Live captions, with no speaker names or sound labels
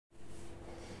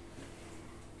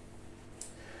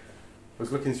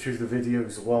was looking through the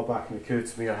videos a while back and it occurred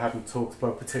to me I hadn't talked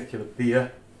about a particular beer,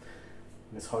 and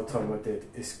it's high time I did.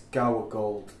 It's Gower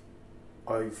Gold.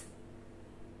 I've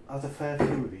had a fair few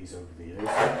of these over the years,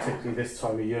 particularly this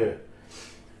time of year,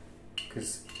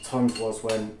 because times was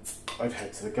when I'd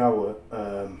head to the Gower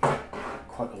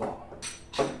quite a lot.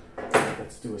 I don't get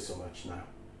to do it so much now,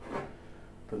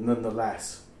 but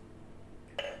nonetheless,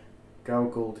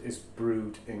 Gower Gold is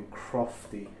brewed in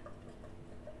Crofty,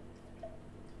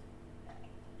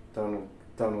 down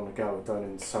on the Gower, down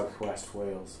in southwest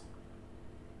Wales.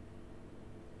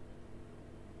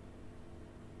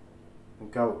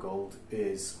 And Gower Gold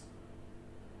is,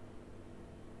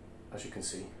 as you can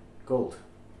see, gold.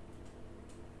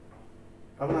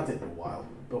 I haven't had it in a while,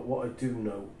 but what I do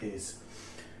know is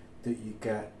that you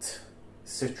get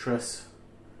citrus,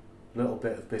 a little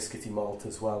bit of biscuity malt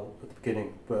as well at the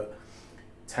beginning, but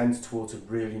tends towards a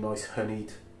really nice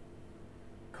honeyed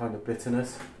kind of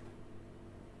bitterness.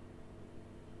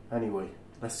 Anyway,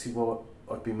 let's see what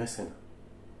I'd be missing.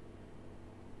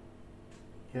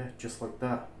 Yeah, just like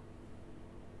that.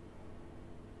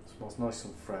 It smells nice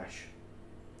and fresh,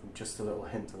 and just a little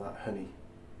hint of that honey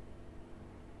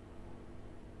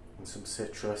and some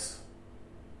citrus.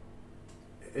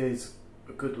 It is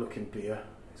a good looking beer.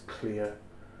 It's clear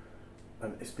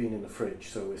and it's been in the fridge,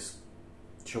 so it's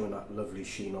showing that lovely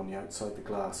sheen on the outside the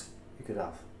glass you could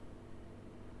have.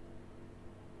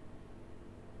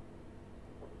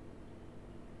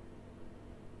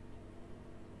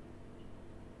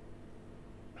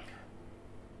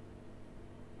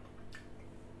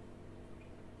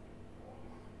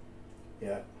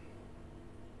 Yeah,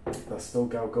 that's still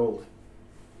Gower Gold.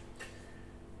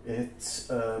 It's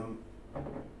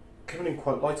coming in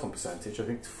quite light on percentage. I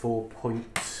think it's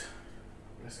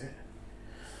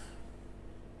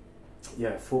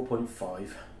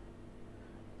 4.5.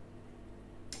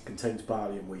 Contains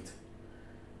barley and wheat,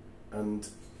 and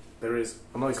there is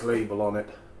a nice label on it,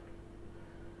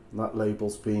 and that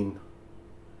label's been,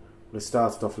 well, it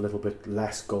started off a little bit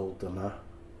less gold than that.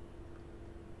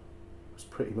 It's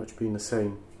pretty much been the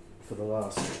same for the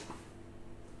last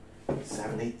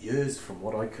 7-8 years from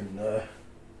what I can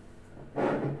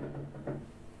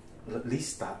at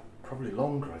least that, probably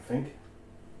longer I think,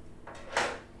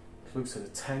 closer to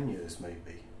 10 years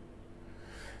maybe.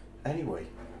 Anyway,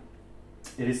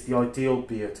 it is the ideal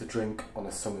beer to drink on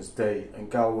a summer's day, and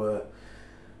Gower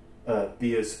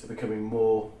beers are becoming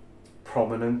more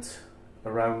prominent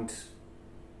around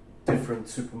different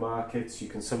supermarkets. You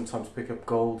can sometimes pick up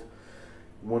Gold.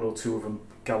 One or two of them,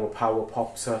 Gower Power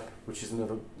pops up, which is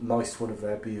another nice one of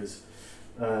their beers.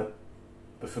 But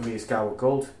for me, it's Gower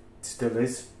Gold. It still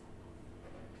is.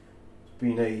 It's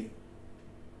been a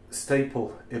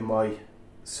staple in my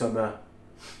summer,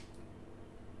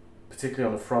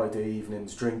 particularly on a Friday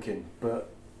evening's drinking.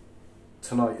 But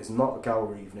tonight is not a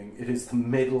Gower evening. It is the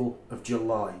middle of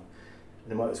July,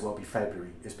 and it might as well be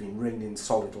February. It's been raining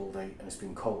solid all day, and it's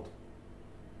been cold.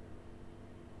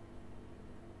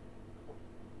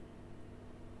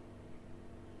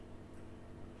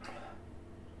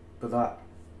 But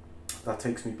that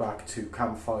takes me back to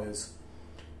campfires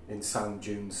in sand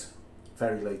dunes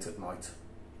very late at night,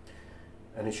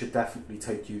 and it should definitely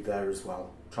take you there as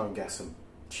well. Try and get some.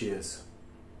 Cheers.